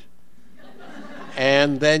of it.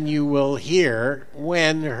 And then you will hear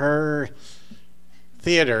when her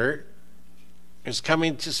theater is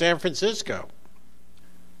coming to San Francisco.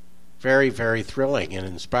 Very, very thrilling and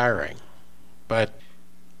inspiring. But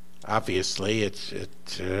obviously it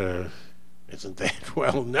isn't that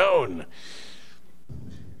well known.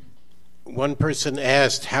 One person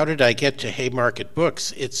asked, how did I get to Haymarket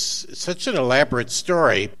Books? It's such an elaborate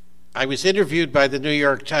story. I was interviewed by the New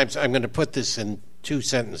York Times. I'm going to put this in 2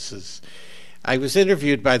 sentences. I was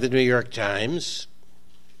interviewed by the New York Times,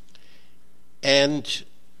 and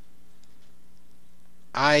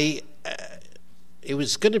it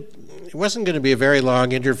wasn't going to be a very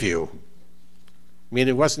long interview. I mean,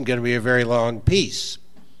 it wasn't going to be a very long piece.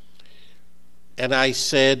 And I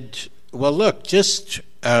said, well, look,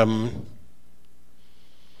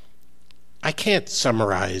 I can't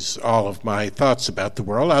summarize all of my thoughts about the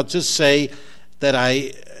world. I'll just say that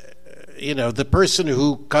the person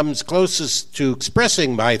who comes closest to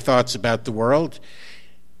expressing my thoughts about the world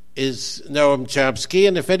is Noam Chomsky,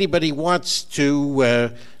 and if anybody wants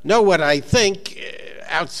to know what I think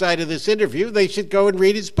outside of this interview, they should go and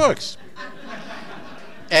read his books.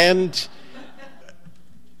 And,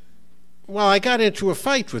 well, I got into a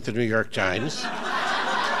fight with the New York Times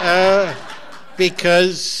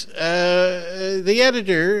because the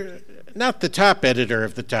editor, not the top editor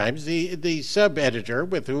of the Times, the sub-editor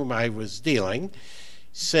with whom I was dealing,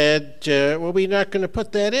 said, well, we're not going to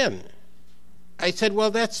put that in. I said, well,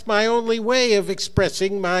 that's my only way of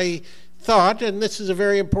expressing my thought, and this is a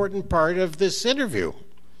very important part of this interview.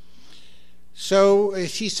 So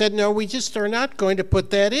she said, no, we just are not going to put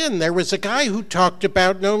that in. There was a guy who talked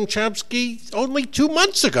about Noam Chomsky only 2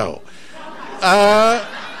 months ago.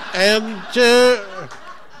 And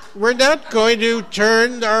we're not going to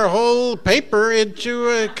turn our whole paper into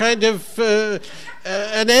a kind of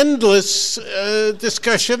an endless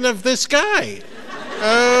discussion of this guy.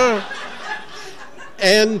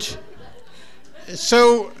 And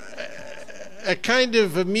so a kind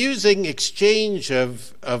of amusing exchange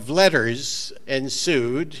of letters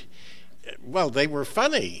ensued. Well, they were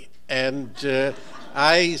funny. And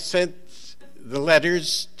I sent the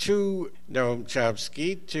letters to Noam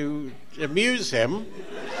Chomsky to amuse him.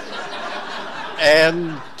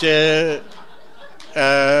 And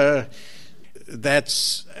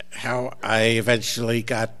that's how I eventually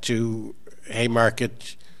got to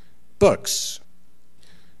Haymarket Books.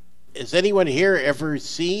 Has anyone here ever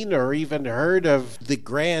seen or even heard of the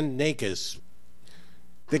Grand Nagus?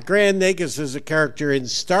 The Grand Nagus is a character in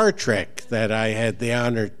Star Trek that I had the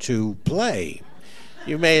honor to play.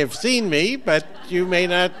 You may have seen me, but you may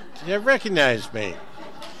not have recognized me.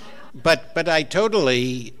 But I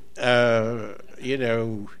totally,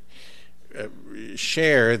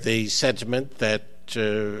 share the sentiment that,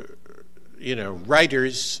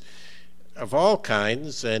 writers of all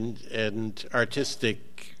kinds and artistic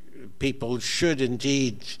people should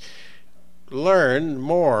indeed learn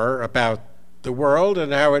more about the world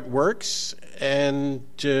and how it works. And,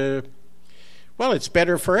 it's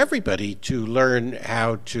better for everybody to learn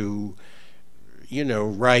how to,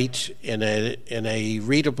 write in a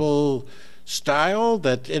readable style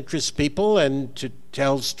that interests people and to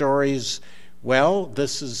tell stories well.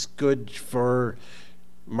 This is good for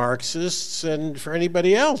Marxists and for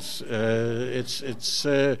anybody else.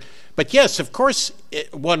 But yes, of course,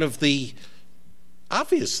 one of the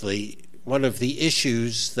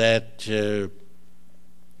issues that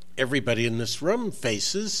everybody in this room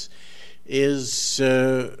faces is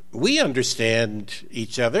we understand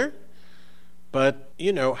each other, but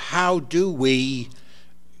how do we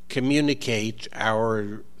communicate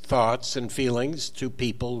our thoughts and feelings to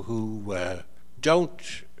people who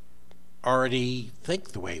don't already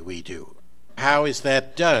think the way we do. How is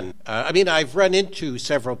that done? I've run into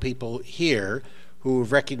several people here who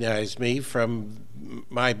have recognized me from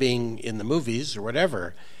my being in the movies or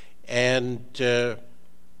whatever, and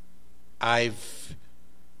I've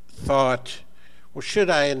thought, well, should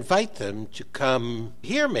I invite them to come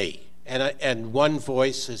hear me? And one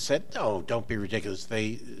voice has said, "No, don't be ridiculous.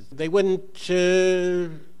 They wouldn't, they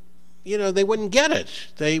wouldn't get it.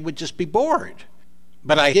 They would just be bored."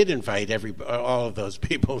 But I did invite all of those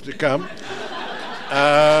people to come,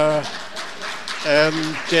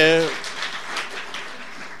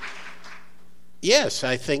 yes,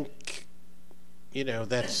 I think,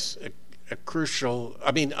 that's a crucial,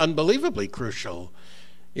 unbelievably crucial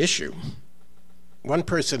issue. One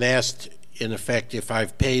person asked, in effect, if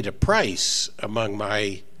I've paid a price among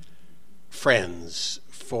my friends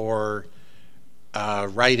for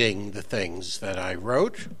writing the things that I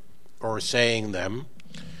wrote or saying them.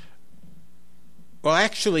 Well,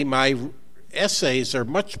 actually, my essays are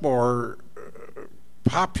much more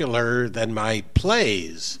popular than my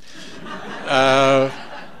plays. I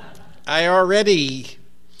already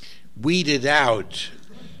weeded out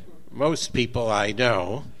most people I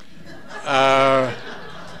know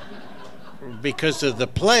because of the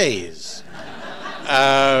plays.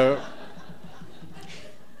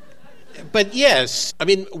 But yes,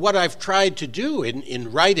 what I've tried to do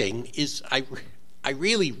in writing is I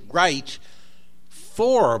really write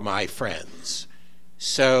for my friends.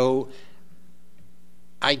 So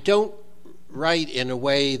I don't write in a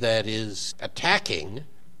way that is attacking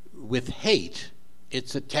with hate.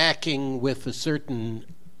 It's attacking with a certain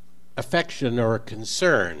affection or a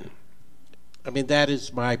concern. That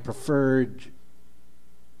is my preferred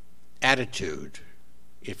attitude,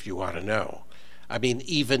 if you want to know.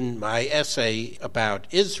 Even my essay about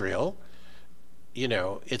Israel,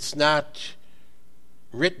 it's not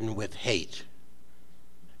written with hate.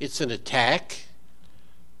 It's an attack,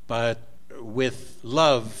 but with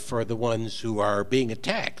love for the ones who are being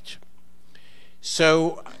attacked.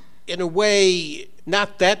 So, in a way,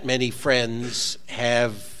 not that many friends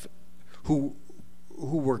who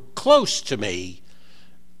were close to me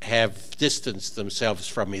have distanced themselves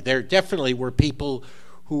from me. There definitely were people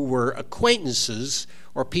who were acquaintances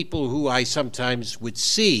or people who I sometimes would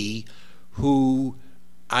see who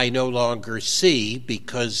I no longer see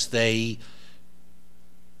because they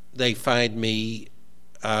find me,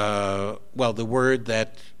 the word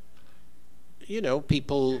that,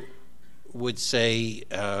 people would say,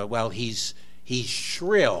 he's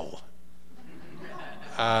shrill.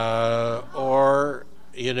 Or,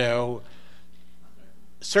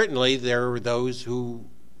 certainly there were those who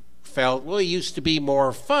felt, he used to be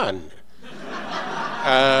more fun.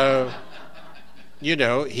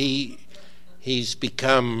 He's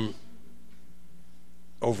become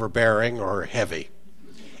overbearing or heavy.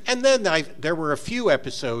 And then there were a few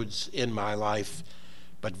episodes in my life,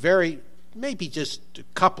 but maybe just a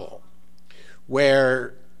couple,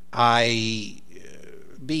 where I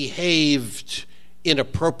behaved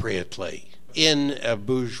inappropriately in a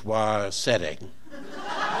bourgeois setting.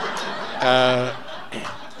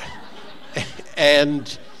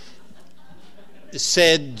 And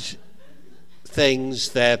said things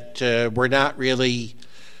that were not really,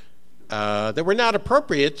 that were not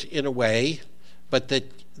appropriate in a way, but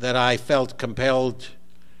that I felt compelled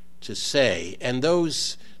to say. And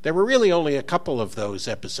there were really only a couple of those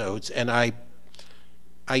episodes, and I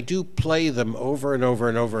do play them over and over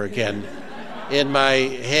and over again in my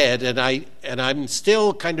head, and I'm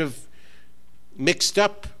still kind of mixed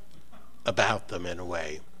up about them in a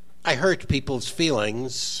way. I hurt people's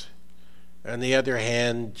feelings, on the other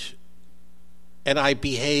hand, and I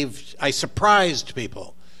surprised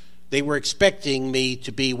people. They were expecting me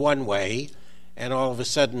to be one way, and all of a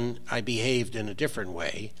sudden I behaved in a different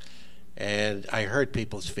way, and I hurt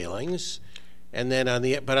people's feelings. And then on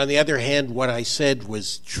the other hand, what I said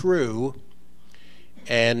was true,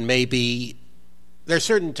 and maybe there's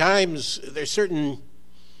certain things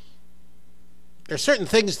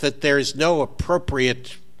that there's no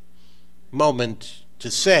appropriate moment to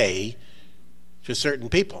say to certain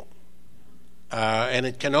people, and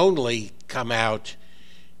it can only come out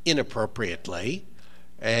inappropriately,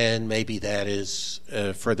 and maybe that is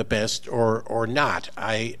for the best or not.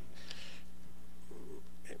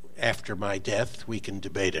 After my death, we can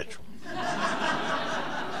debate it.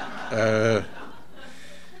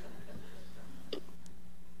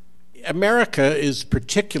 America is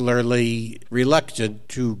particularly reluctant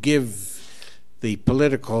to give the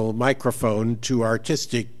political microphone to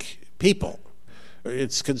artistic people.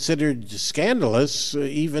 It's considered scandalous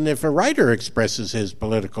even if a writer expresses his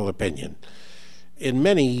political opinion. In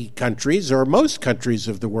many countries, or most countries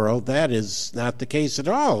of the world, that is not the case at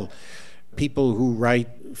all. People who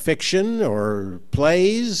write fiction or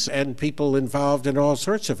plays and people involved in all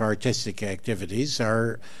sorts of artistic activities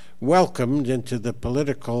are welcomed into the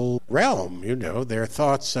political realm. You know, their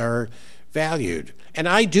thoughts are valued. And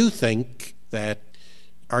I do think that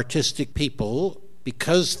artistic people,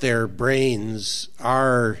 because their brains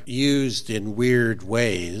are used in weird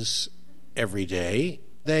ways every day,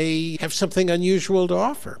 they have something unusual to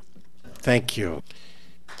offer. Thank you.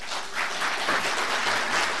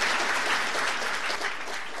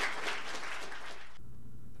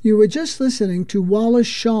 You were just listening to Wallace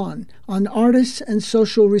Shawn on artists and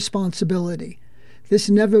social responsibility. This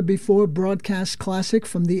never-before broadcast classic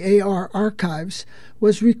from the AR archives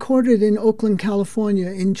was recorded in Oakland, California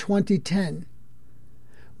in 2010.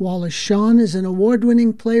 Wallace Shawn is an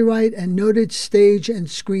award-winning playwright and noted stage and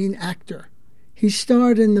screen actor. He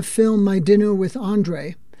starred in the film My Dinner with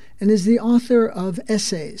Andre and is the author of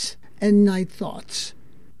Essays and Night Thoughts.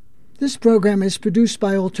 This program is produced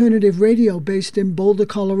by Alternative Radio based in Boulder,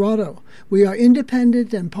 Colorado. We are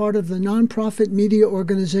independent and part of the nonprofit media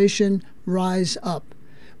organization Rise Up.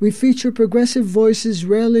 We feature progressive voices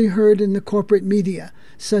rarely heard in the corporate media,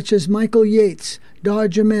 such as Michael Yates, Dar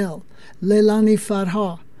Jamel, Leilani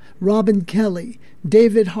Farha, Robin Kelly,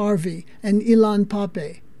 David Harvey, and Ilan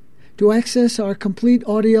Pape. To access our complete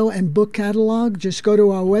audio and book catalog, just go to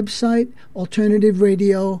our website,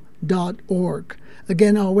 alternativeradio.org.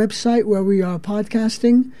 Again, our website where we are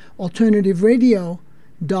podcasting,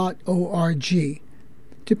 alternativeradio.org.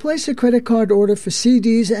 To place a credit card order for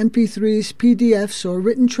CDs, MP3s, PDFs, or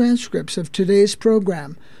written transcripts of today's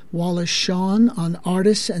program, Wallace Shawn on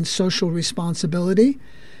Artists and Social Responsibility,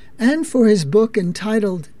 and for his book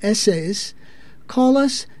entitled Essays, call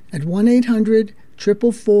us at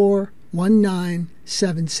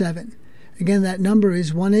 1-800-444-1977. Again, that number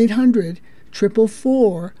is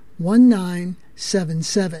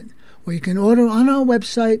 1-800-444-1977. Or you can order on our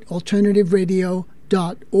website,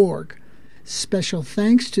 alternativeradio.org. Special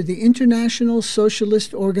thanks to the International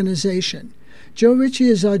Socialist Organization. Joe Ritchie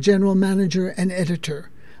is our general manager and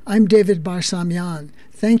editor. I'm David Barsamian.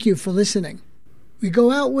 Thank you for listening. We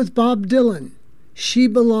go out with Bob Dylan. She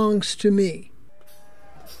Belongs to Me.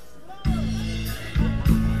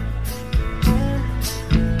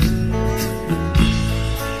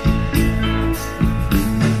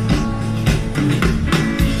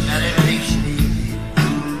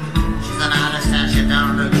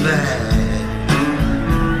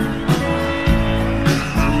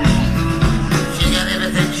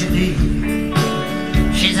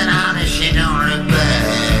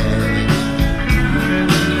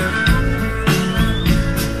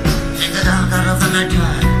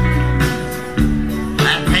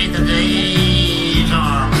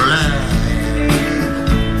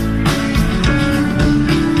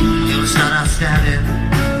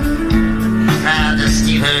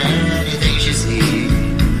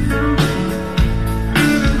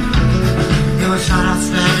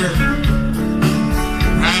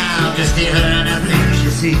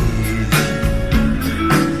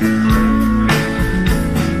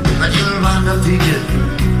 But you'll wind up thinking,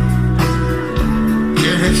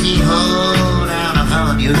 there's a keyhole down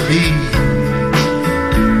upon your feet.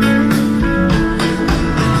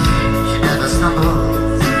 She never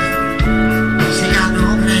stumbles, she got no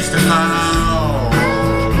place to fall.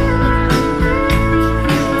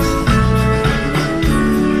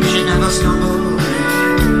 She never stumbles,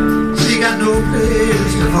 she got no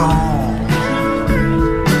place to fall.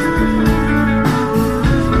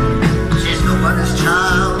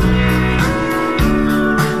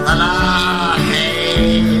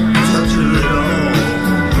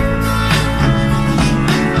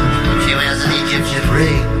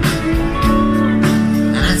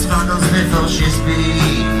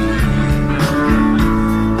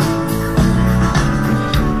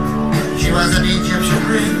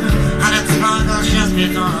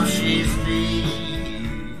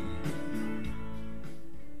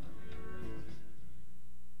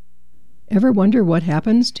 Ever wonder what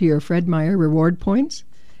happens to your Fred Meyer reward points?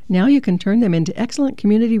 Now you can turn them into excellent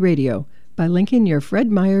community radio by linking your Fred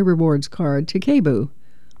Meyer rewards card to KBOO.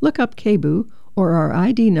 Look up KBOO or our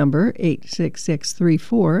ID number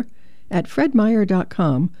 86634 at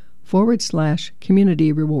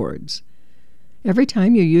fredmeyer.com/community rewards. Every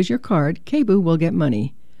time you use your card, KBOO will get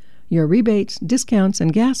money. Your rebates, discounts,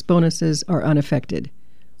 and gas bonuses are unaffected.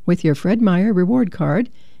 With your Fred Meyer reward card,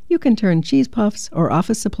 you can turn cheese puffs or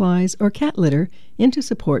office supplies or cat litter into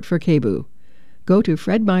support for KBOO. Go to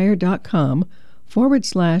fredmeyer.com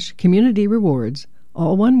KBOO.fm/community rewards,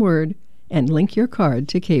 all one word, and link your card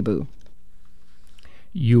to KBOO.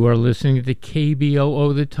 You are listening to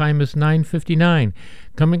KBOO. The time is 9:59.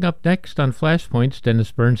 Coming up next on Flashpoints,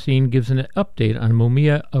 Dennis Bernstein gives an update on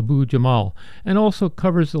Mumia Abu-Jamal and also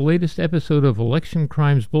covers the latest episode of Election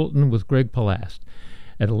Crimes Bulletin with Greg Palast.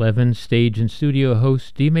 At 11, stage and studio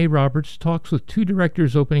host D. May Roberts talks with two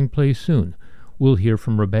directors opening plays soon. We'll hear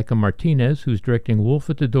from Rebecca Martinez, who's directing Wolf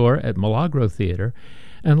at the Door at Milagro Theater,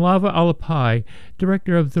 and Lava Alapai,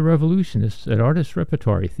 director of The Revolutionists at Artist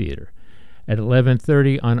Repertory Theater. At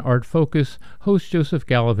 11:30 on Art Focus, host Joseph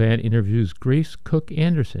Gallivan interviews Grace Cook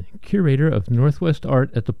Anderson, curator of Northwest Art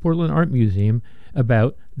at the Portland Art Museum,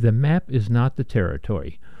 about The Map is Not the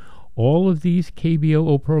Territory. All of these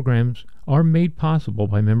KBOO programs are made possible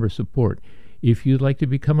by member support. If you'd like to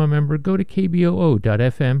become a member, go to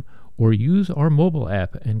kboo.fm or use our mobile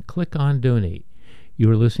app and click on Donate. You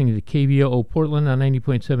are listening to KBOO Portland on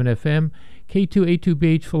 90.7 FM,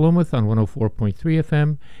 K282BH Philomath on 104.3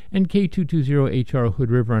 FM, and K220HR Hood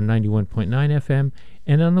River on 91.9 FM,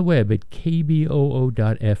 and on the web at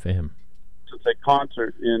kboo.fm. It's a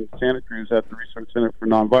concert in Santa Cruz at the Research Center for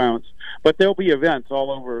Nonviolence, but there'll be events all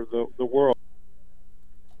over the world.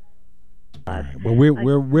 Well,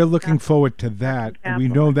 we're looking forward to that. We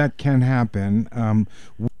know that can happen.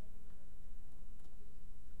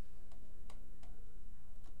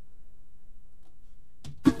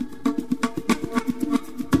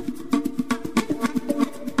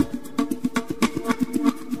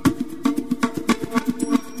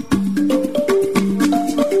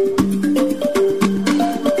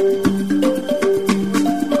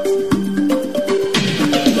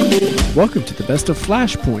 Welcome to the Best of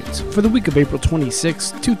Flashpoints for the week of April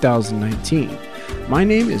 26, 2019. My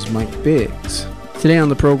name is Mike Biggs. Today on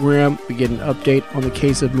the program, we get an update on the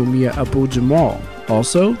case of Mumia Abu-Jamal.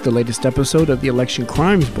 Also, the latest episode of the Election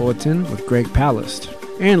Crimes Bulletin with Greg Palast.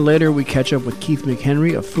 And later, we catch up with Keith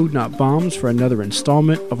McHenry of Food Not Bombs for another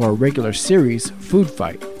installment of our regular series, Food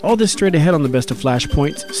Fight. All this straight ahead on the Best of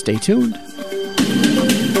Flashpoints. Stay tuned.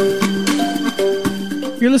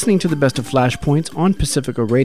 You're listening to the Best of Flashpoints on Pacifica Radio.